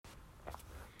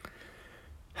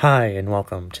Hi, and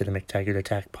welcome to the McTaggart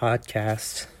Attack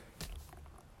Podcast.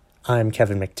 I'm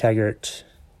Kevin McTaggart.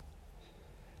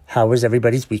 How was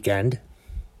everybody's weekend?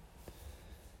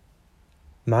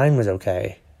 Mine was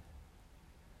okay.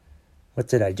 What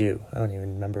did I do? I don't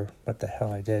even remember what the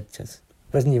hell I did, because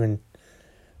it wasn't even...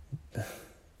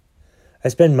 I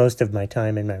spend most of my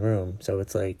time in my room, so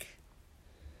it's like...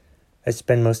 I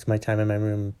spend most of my time in my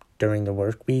room during the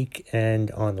work week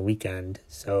and on the weekend,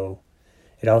 so...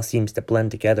 It all seems to blend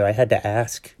together. I had to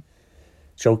ask,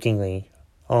 jokingly,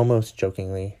 almost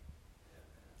jokingly,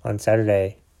 on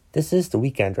Saturday, this is the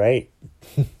weekend, right?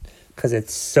 Because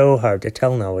it's so hard to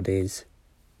tell nowadays.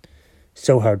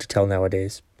 So hard to tell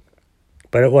nowadays.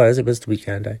 But it was the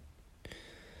weekend.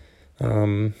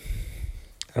 I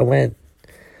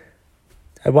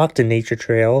walked a nature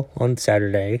trail on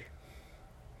Saturday.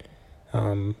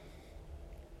 Went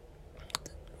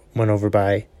over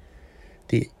by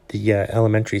the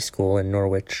elementary school in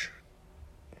Norwich.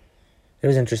 It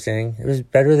was interesting. It was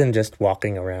better than just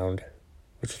walking around,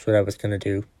 which is what I was going to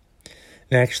do.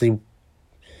 And I actually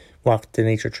walked the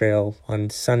nature trail on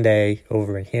Sunday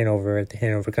over in Hanover at the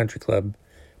Hanover Country Club,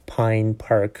 Pine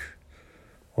Park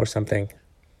or something.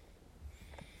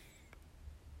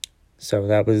 So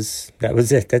that was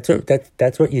it.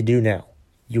 That's what you do now.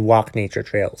 You walk nature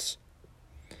trails.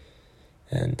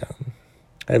 And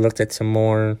I looked at some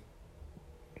more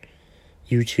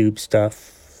YouTube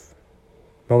stuff.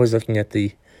 I'm always looking at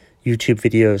the YouTube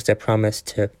videos that promise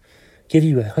to give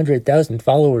you 100,000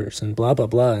 followers and blah, blah,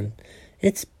 blah. And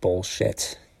it's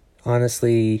bullshit.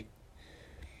 Honestly,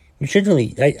 you shouldn't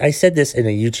really... I said this in a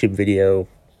YouTube video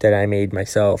that I made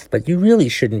myself, but you really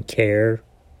shouldn't care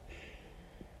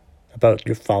about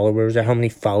your followers or how many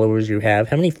followers you have.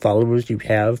 How many followers you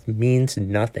have means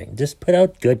nothing. Just put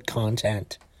out good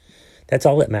content. That's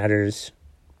all that matters.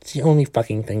 It's the only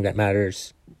fucking thing that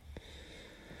matters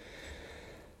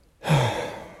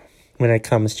when it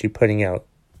comes to putting out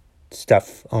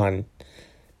stuff on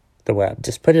the web.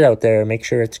 Just put it out there. Make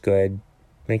sure it's good.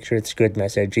 Make sure it's a good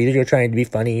message. Either you're trying to be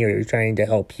funny or you're trying to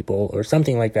help people or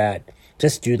something like that.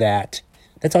 Just do that.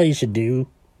 That's all you should do.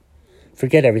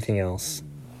 Forget everything else.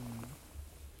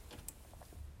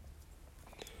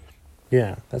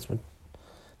 Yeah, that's what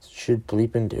you should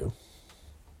bleep and do.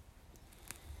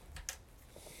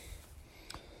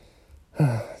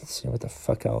 Let's see, what the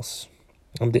fuck else?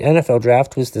 The NFL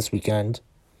draft was this weekend.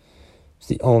 It's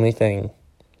the only thing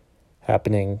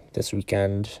happening this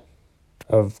weekend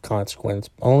of consequence.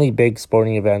 Only big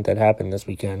sporting event that happened this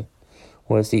weekend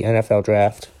was the NFL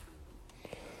draft.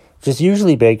 Which is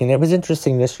usually big, and it was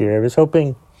interesting this year. I was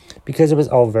hoping, because it was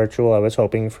all virtual, I was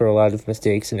hoping for a lot of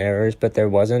mistakes and errors, but there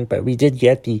wasn't. But we did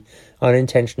get the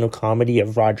unintentional comedy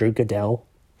of Roger Goodell.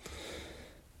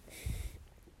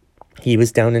 He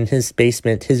was down in his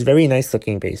basement, his very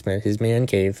nice-looking basement, his man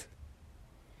cave.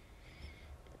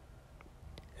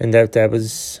 And that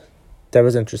was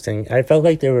interesting. I felt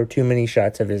like there were too many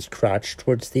shots of his crotch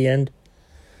towards the end.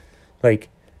 Like,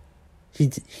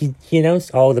 he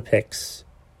announced all the picks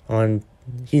on...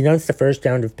 He announced the first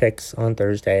round of picks on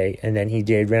Thursday, and then he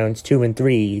did rounds 2 and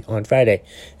 3 on Friday.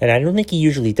 And I don't think he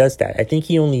usually does that. I think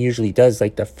he only usually does,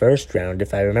 like, the first round,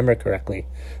 if I remember correctly.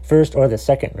 First or the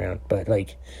second round. But,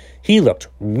 like, he looked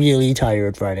really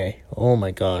tired Friday. Oh,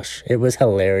 my gosh. It was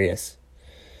hilarious.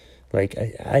 Like,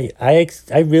 I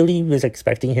really was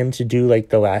expecting him to do, like,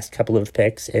 the last couple of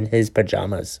picks in his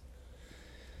pajamas.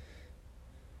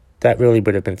 That really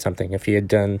would have been something if he had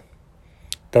done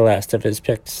the last of his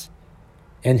picks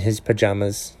in his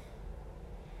pajamas.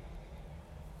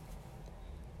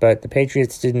 But the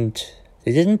Patriots didn't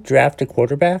draft a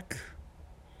quarterback.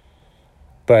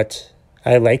 But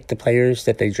I liked the players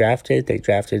that they drafted. They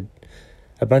drafted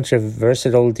a bunch of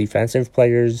versatile defensive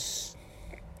players,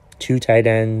 2 tight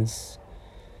ends,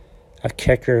 a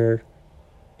kicker,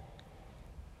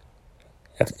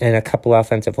 and a couple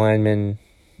offensive linemen,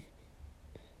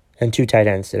 and 2 tight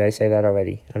ends. Did I say that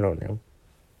already? I don't know.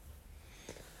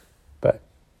 But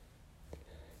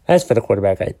as for the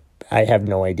quarterback, I have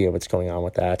no idea what's going on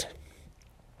with that.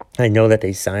 I know that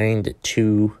they signed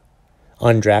 2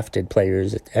 undrafted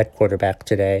players at quarterback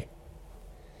today.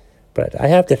 But I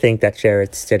have to think that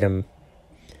Jarrett Stidham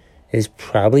is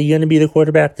probably going to be the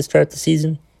quarterback to start the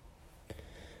season.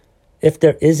 If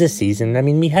there is a season, I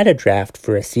mean, we had a draft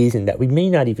for a season that we may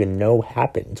not even know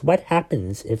happens. What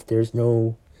happens if there's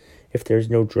no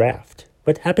draft?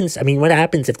 What happens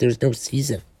if there's no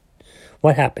season?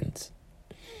 What happens?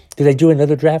 Do they do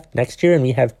another draft next year and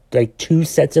we have like 2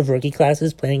 sets of rookie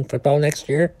classes playing football next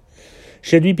year?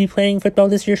 Should we be playing football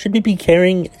this year? Should we be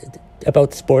caring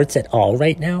about sports at all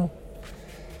right now?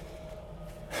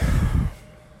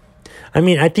 I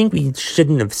mean, I think we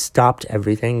shouldn't have stopped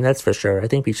everything, that's for sure. I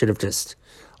think we should have just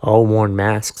all worn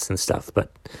masks and stuff,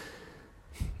 but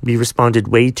we responded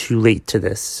way too late to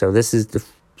this. So this is the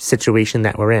situation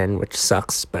that we're in, which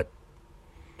sucks, but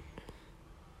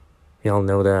we all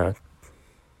know that.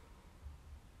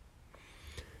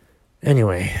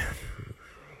 Anyway,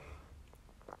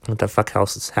 what the fuck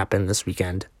else has happened this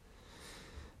weekend?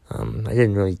 I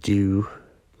didn't really do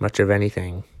much of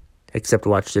anything except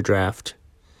watch the draft.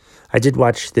 I did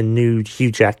watch the new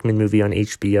Hugh Jackman movie on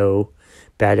HBO,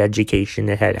 Bad Education.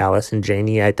 It had Allison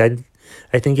Janney. I think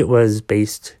it's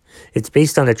based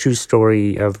on a true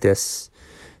story of this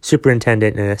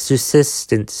superintendent and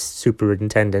assistant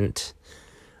superintendent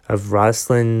of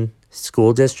Roslyn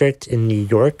School District in New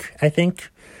York, I think,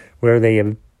 where they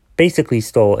basically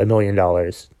stole $1 million.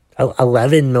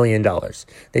 $11 million.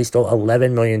 They stole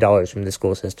 $11 million from the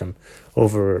school system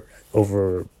over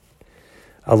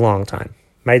a long time.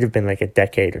 Might have been like a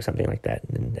decade or something like that.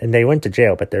 And they went to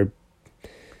jail, but they're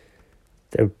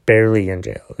barely in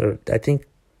jail. I think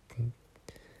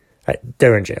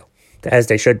they're in jail, as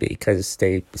they should be, because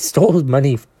they stole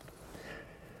money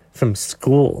from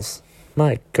schools.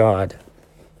 My God.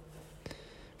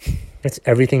 That's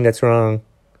everything that's wrong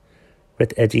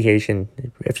with education.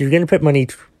 If you're going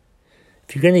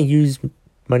to use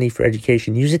money for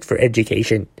education, use it for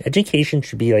education. Education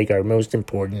should be like our most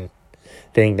important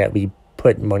thing that we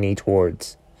put money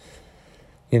towards.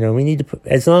 We need to put,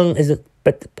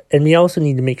 and we also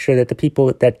need to make sure that the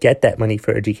people that get that money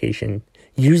for education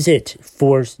use it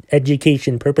for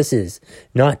education purposes,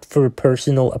 not for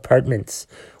personal apartments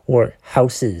or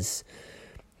houses,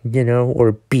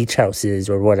 or beach houses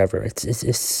or whatever.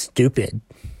 It's stupid.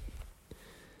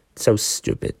 So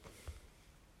stupid.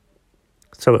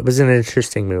 So it was an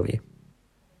interesting movie.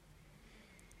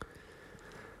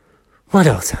 What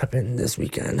else happened this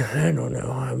weekend? I don't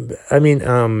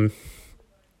know.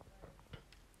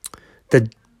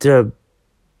 The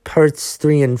parts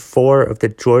 3 and 4 of the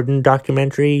Jordan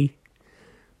documentary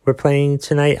we're playing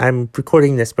tonight. I'm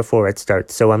recording this before it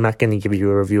starts, so I'm not going to give you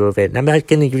a review of it. And I'm not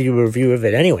going to give you a review of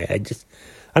it anyway.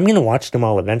 I'm going to watch them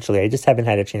all eventually. I just haven't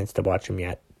had a chance to watch them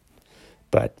yet.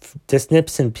 But the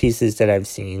snips and pieces that I've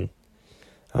seen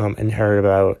and heard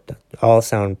about all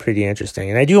sound pretty interesting.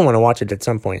 And I do want to watch it at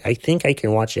some point. I think I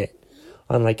can watch it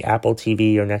on like Apple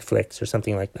TV or Netflix or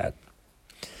something like that.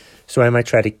 So I might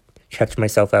try to catch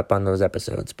myself up on those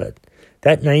episodes. But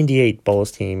that 98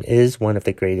 Bulls team is one of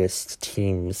the greatest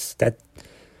teams. That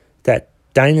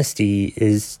dynasty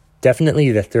is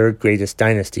definitely the third greatest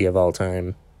dynasty of all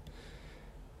time,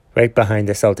 right behind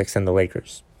the Celtics and the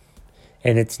Lakers.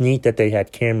 And it's neat that they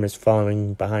had cameras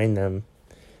following behind them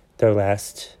their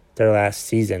last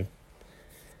season.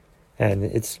 And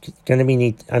it's going to be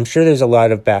neat. I'm sure there's a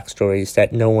lot of backstories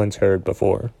that no one's heard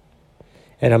before.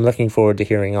 And I'm looking forward to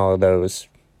hearing all of those.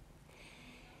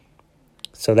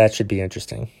 So that should be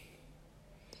interesting.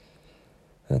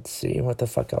 Let's see, what the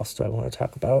fuck else do I want to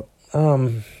talk about?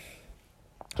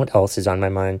 What else is on my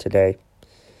mind today?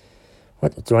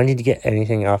 What do I need to get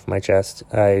anything off my chest?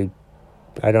 I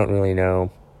don't really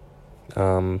know.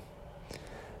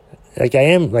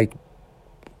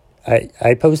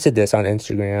 I posted this on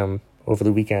Instagram over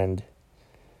the weekend.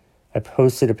 I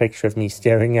posted a picture of me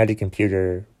staring at a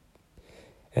computer,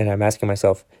 and I'm asking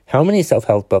myself, how many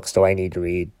self-help books do I need to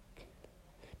read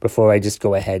before I just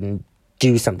go ahead and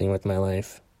do something with my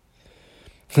life?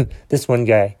 This one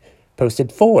guy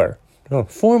posted 4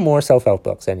 more self-help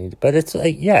books I need. But it's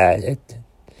like,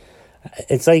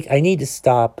 it's like I need to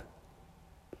stop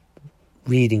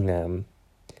reading them.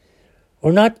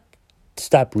 Or not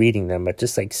stop reading them, but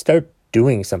just like start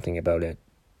doing something about it.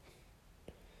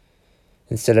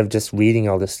 Instead of just reading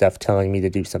all this stuff telling me to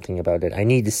do something about it, I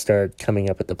need to start coming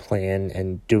up with a plan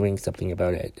and doing something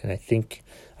about it. And I think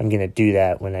I'm going to do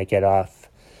that when I get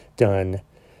done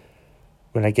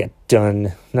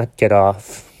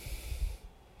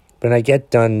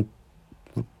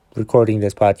recording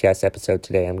this podcast episode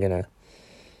today. I'm going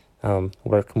to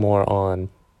work more on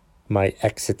my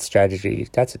exit strategy.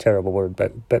 That's a terrible word,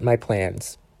 but my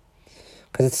plans.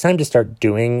 Because it's time to start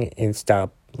doing and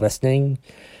stop listening.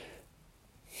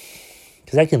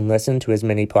 Because I can listen to as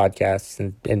many podcasts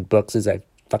and books as I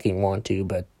fucking want to,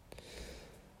 but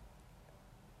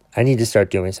I need to start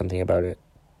doing something about it.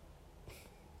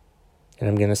 And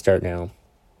I'm going to start now.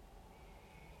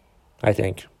 I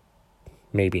think.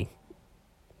 Maybe.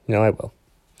 No, I will.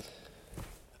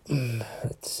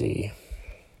 Let's see.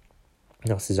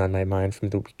 What else is on my mind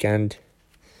from the weekend?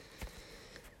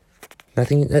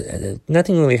 Nothing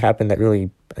really happened that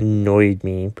really annoyed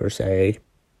me, per se.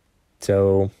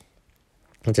 So,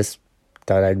 I just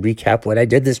thought I'd recap what I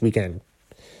did this weekend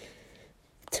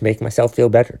to make myself feel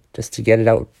better, just to get it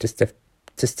out, just to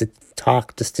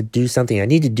talk, just to do something. I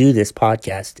need to do this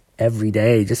podcast every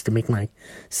day just to make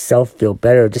myself feel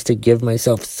better, just to give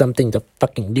myself something to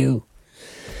fucking do.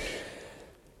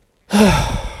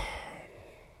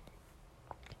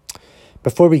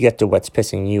 Before we get to what's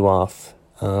pissing you off,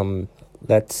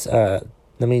 let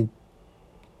me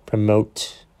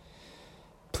promote.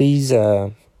 Please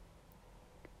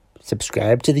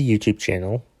subscribe to the YouTube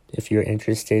channel if you're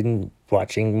interested in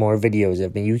watching more videos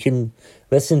of me. You can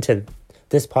listen to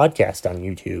this podcast on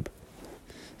YouTube,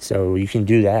 so you can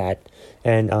do that.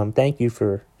 And thank you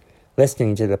for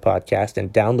listening to the podcast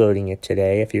and downloading it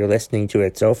today. If you're listening to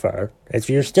it so far, if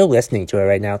you're still listening to it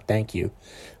right now, thank you.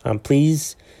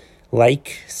 Please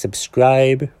like,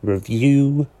 subscribe,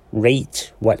 review,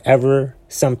 rate, whatever,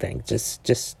 something. Just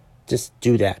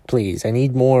do that, please. I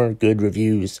need more good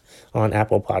reviews on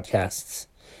Apple Podcasts.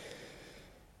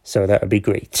 So that would be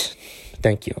great.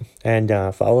 Thank you. And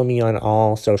follow me on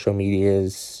all social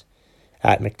medias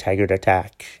at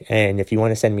McTaggartAttack. And if you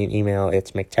want to send me an email,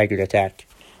 it's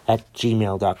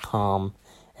McTaggartAttack@gmail.com.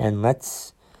 And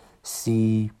let's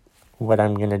see what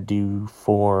I'm going to do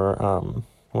for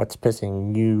what's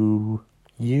pissing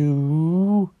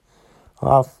you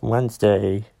off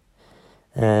Wednesday.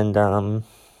 And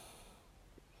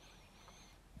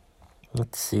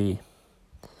let's see.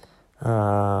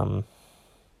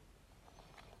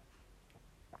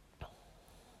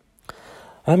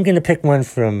 I'm going to pick one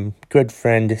from good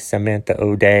friend Samantha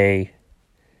O'Day.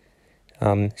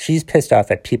 She's pissed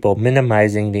off at people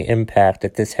minimizing the impact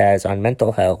that this has on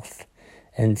mental health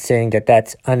and saying that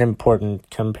that's unimportant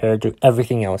compared to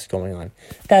everything else going on.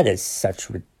 That is such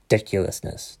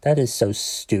ridiculousness. That is so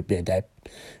stupid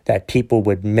that people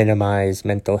would minimize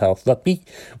mental health. Look, we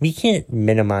can't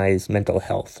minimize mental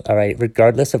health, all right,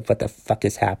 regardless of what the fuck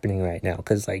is happening right now.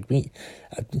 Because, like,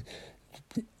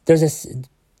 there's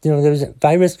a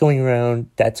virus going around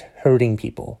that's hurting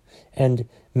people. And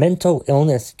mental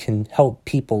illness can hurt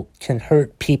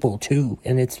people too.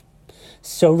 And it's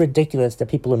so ridiculous that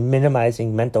people are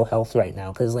minimizing mental health right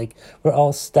now. Because, like, we're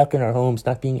all stuck in our homes,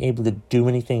 not being able to do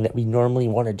anything that we normally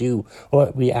want to do or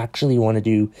what we actually want to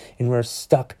do. And we're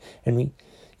stuck. And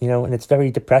and it's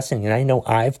very depressing. And I know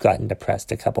I've gotten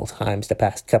depressed a couple times the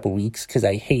past couple weeks because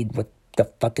I hate what the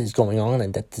fuck is going on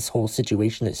and that this whole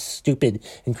situation is stupid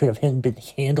and could have been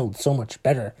handled so much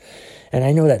better. And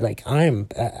I know that, like, I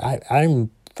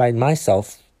find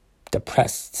myself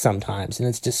depressed sometimes, and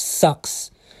it just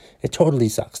sucks. It totally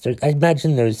sucks. I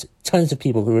imagine there's tons of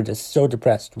people who are just so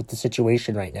depressed with the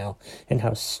situation right now and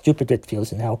how stupid it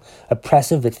feels and how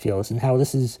oppressive it feels and how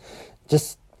this is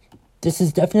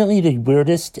definitely the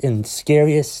weirdest and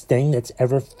scariest thing that's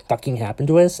ever fucking happened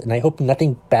to us. And I hope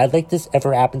nothing bad like this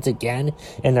ever happens again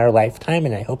in our lifetime.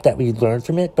 And I hope that we learn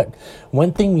from it. But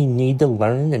one thing we need to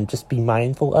learn and just be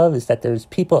mindful of is that there's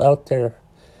people out there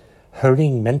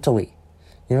hurting mentally.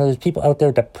 There's people out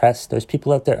there depressed. There's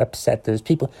people out there upset.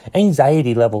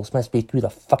 Anxiety levels must be through the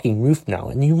fucking roof now.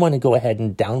 And you want to go ahead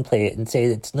and downplay it and say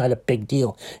it's not a big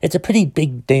deal. It's a pretty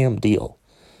big damn deal.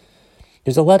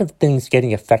 There's a lot of things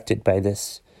getting affected by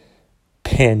this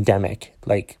pandemic,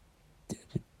 like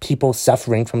people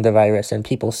suffering from the virus and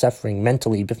people suffering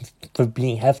mentally from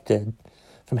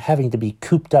having to be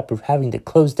cooped up or having to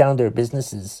close down their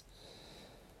businesses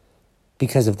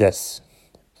because of this.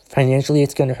 Financially,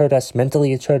 it's going to hurt us.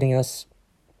 Mentally, it's hurting us.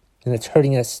 And it's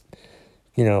hurting us,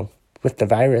 with the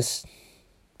virus.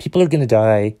 People are going to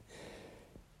die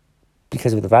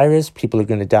because of the virus. People are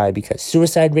going to die because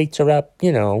suicide rates are up.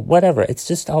 Whatever. It's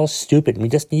just all stupid. We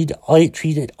just need to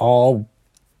treat it all.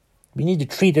 We need to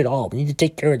treat it all. We need to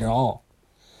take care of it all.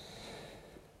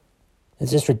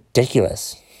 It's just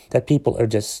ridiculous that people are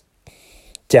just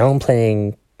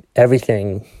downplaying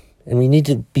everything. And we need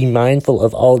to be mindful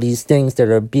of all these things that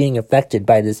are being affected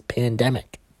by this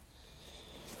pandemic.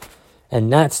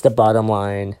 And that's the bottom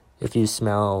line if you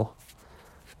smell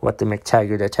what the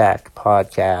McTaggart Attack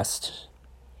podcast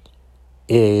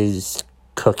is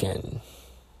cooking.